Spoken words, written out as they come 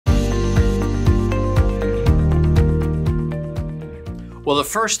Well, the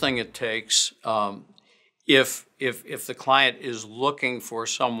first thing it takes, if the client is looking for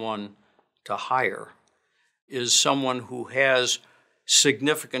someone to hire, is someone who has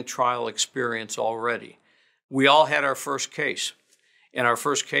significant trial experience already. We all had our first case and our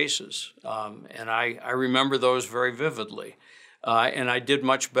first cases, and I remember those very vividly. And I did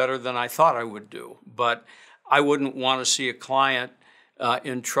much better than I thought I would do. But I wouldn't want to see a client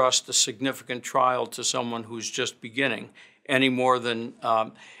entrust a significant trial to someone who's just beginning, any more than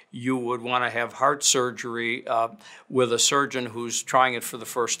you would want to have heart surgery with a surgeon who's trying it for the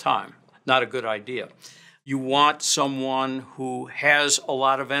first time. Not a good idea. You want someone who has a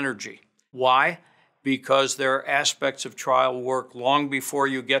lot of energy. Why? Because there are aspects of trial work long before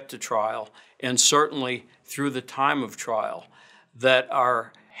you get to trial, and certainly through the time of trial, that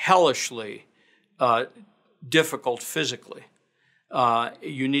are hellishly difficult physically.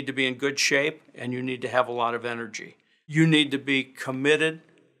 You need to be in good shape, and you need to have a lot of energy. You need to be committed.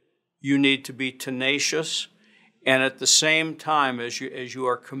 You need to be tenacious. And at the same time, as you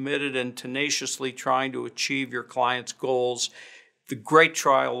are committed and tenaciously trying to achieve your client's goals, the great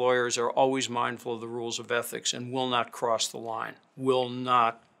trial lawyers are always mindful of the rules of ethics and will not cross the line, will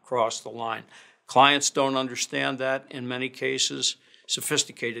not cross the line. Clients don't understand that in many cases.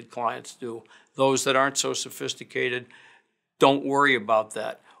 Sophisticated clients do. Those that aren't so sophisticated don't worry about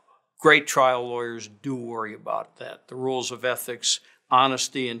that. Great trial lawyers do worry about that. The rules of ethics,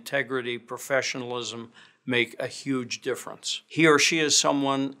 honesty, integrity, professionalism make a huge difference. He or she is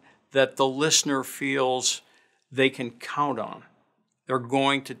someone that the listener feels they can count on. They're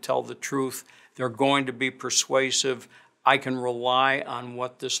going to tell the truth. They're going to be persuasive. I can rely on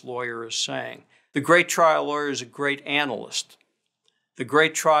what this lawyer is saying. The great trial lawyer is a great analyst. The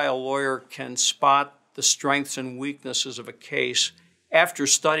great trial lawyer can spot the strengths and weaknesses of a case after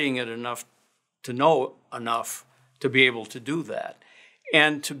studying it enough to know enough to be able to do that,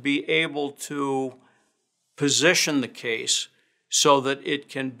 and to be able to position the case so that it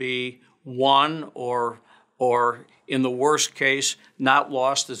can be won or in the worst case, not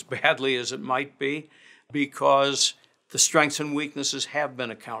lost as badly as it might be, because the strengths and weaknesses have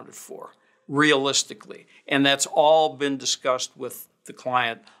been accounted for realistically. And that's all been discussed with the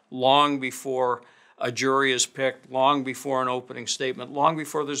client long before a jury is picked, long before an opening statement, long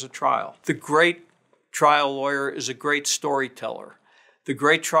before there's a trial. The great trial lawyer is a great storyteller. The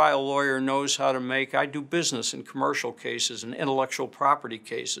great trial lawyer knows how to make, I do business in commercial cases and intellectual property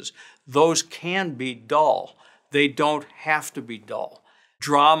cases. Those can be dull. They don't have to be dull.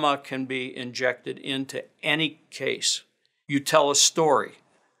 Drama can be injected into any case. You tell a story,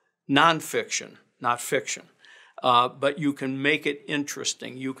 nonfiction, not fiction, but you can make it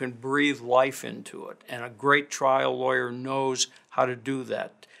interesting. You can breathe life into it. And a great trial lawyer knows how to do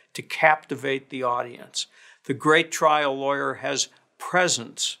that, to captivate the audience. The great trial lawyer has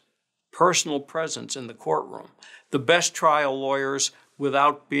presence, personal presence in the courtroom. The best trial lawyers,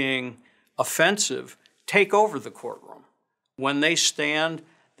 without being offensive, take over the courtroom. When they stand,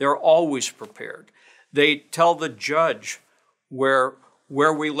 they're always prepared. They tell the judge where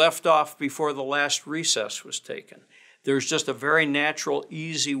we left off before the last recess was taken. There's just a very natural,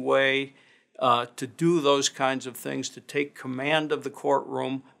 easy way to do those kinds of things, to take command of the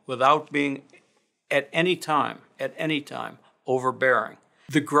courtroom without being at any time, overbearing.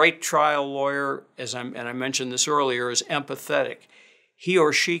 The great trial lawyer, and I mentioned this earlier, is empathetic. He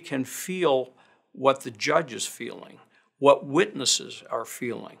or she can feel what the judge is feeling, what witnesses are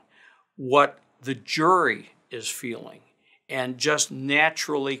feeling, what the jury is feeling, and just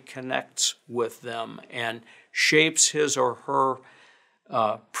naturally connects with them and shapes his or her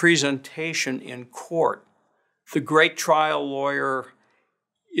presentation in court. The great trial lawyer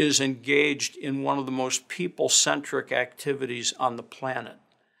is engaged in one of the most people-centric activities on the planet.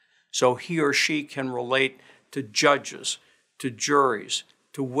 So he or she can relate to judges, to juries,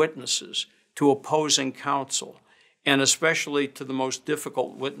 to witnesses, to opposing counsel, and especially to the most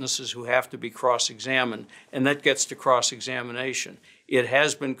difficult witnesses who have to be cross-examined, and that gets to cross-examination. It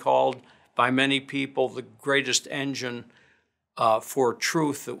has been called by many people the greatest engine for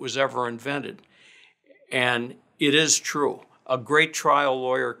truth that was ever invented, and it is true. A great trial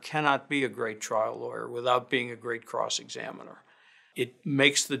lawyer cannot be a great trial lawyer without being a great cross-examiner. It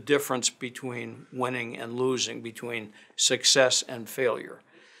makes the difference between winning and losing, between success and failure.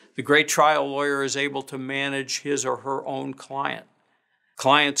 The great trial lawyer is able to manage his or her own client.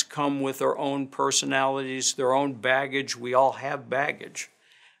 Clients come with their own personalities, their own baggage. We all have baggage.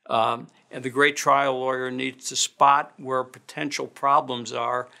 And the great trial lawyer needs to spot where potential problems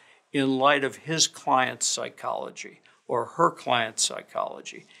are in light of his client's psychology or her client's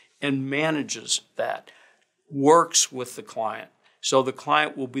psychology, and manages that, works with the client So the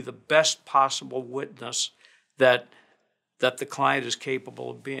client will be the best possible witness that the client is capable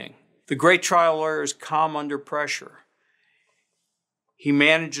of being. The great trial lawyer is calm under pressure. He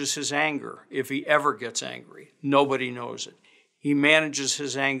manages his anger, if he ever gets angry. Nobody knows it. He manages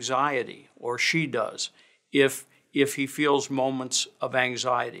his anxiety, or she does, if he feels moments of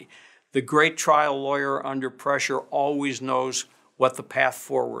anxiety. The great trial lawyer under pressure always knows what the path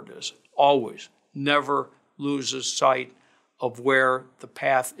forward is. Always. Never loses sight of where the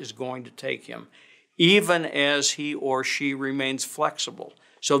path is going to take him, even as he or she remains flexible,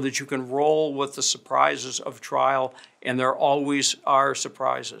 so that you can roll with the surprises of trial, and there always are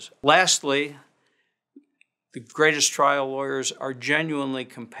surprises. Lastly, the greatest trial lawyers are genuinely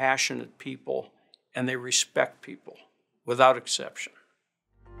compassionate people, and they respect people without exception.